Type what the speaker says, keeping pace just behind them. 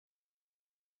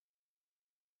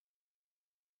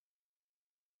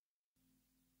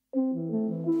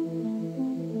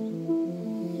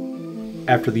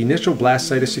After the initial blast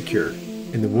site is secured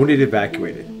and the wounded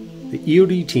evacuated, the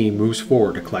EOD team moves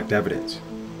forward to collect evidence.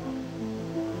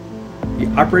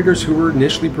 The operators who were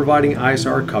initially providing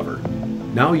ISR cover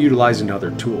now utilize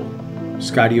another tool,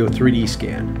 Skydio 3D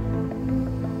Scan.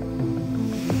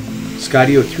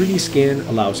 Skydio 3D Scan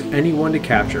allows anyone to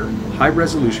capture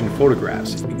high-resolution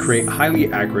photographs and create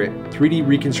highly accurate 3D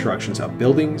reconstructions of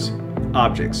buildings,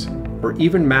 objects, or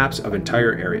even maps of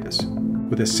entire areas,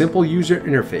 with a simple user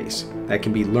interface that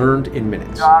can be learned in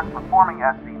minutes. Doc, performing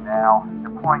SV now.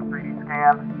 Deploying 3D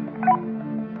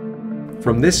scan.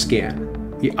 From this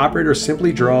scan, the operator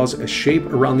simply draws a shape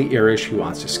around the area she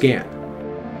wants to scan.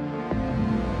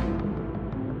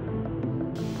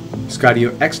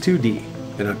 Skydio X2D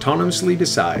then autonomously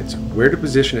decides where to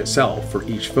position itself for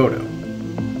each photo.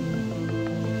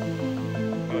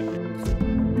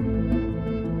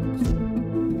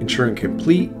 Ensuring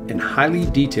complete and highly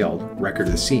detailed record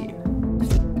of the scene.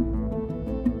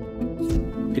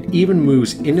 It even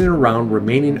moves in and around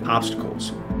remaining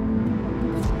obstacles,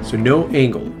 so no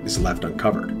angle is left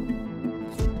uncovered.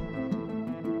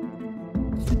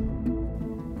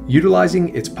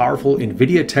 Utilizing its powerful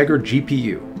NVIDIA Tegra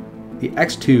GPU, the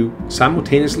X2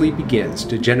 simultaneously begins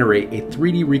to generate a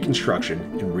 3D reconstruction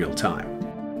in real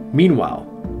time. Meanwhile,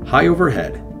 high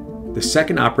overhead, the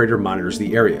second operator monitors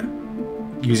the area.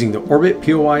 Using the Orbit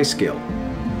POI skill,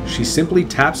 she simply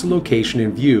taps the location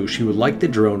and view she would like the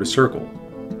drone to circle,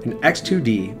 and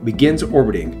X2D begins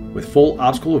orbiting with full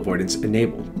obstacle avoidance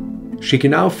enabled. She can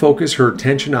now focus her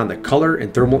attention on the color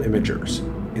and thermal imagers,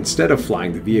 instead of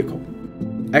flying the vehicle.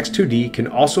 X2D can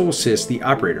also assist the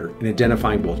operator in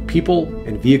identifying both people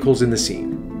and vehicles in the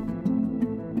scene.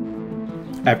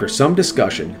 After some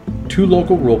discussion, two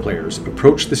local roleplayers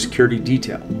approach the security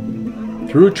detail.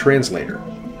 Through a translator,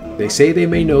 they say they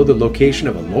may know the location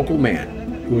of a local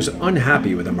man who was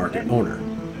unhappy with a market owner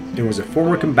and was a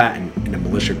former combatant in a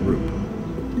militia group.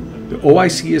 The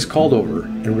OIC is called over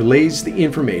and relays the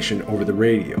information over the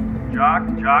radio. Jock,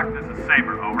 this is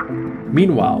Saber, over.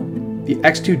 Meanwhile, the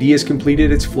X2D has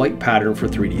completed its flight pattern for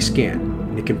 3D scan,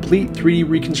 and a complete 3D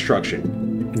reconstruction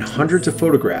and hundreds of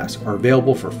photographs are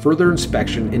available for further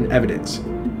inspection and evidence.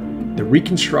 The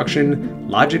reconstruction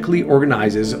logically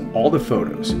organizes all the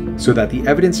photos so that the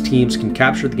evidence teams can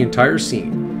capture the entire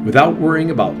scene without worrying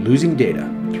about losing data.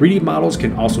 3D models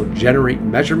can also generate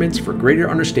measurements for greater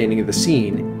understanding of the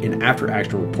scene in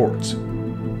after-action reports.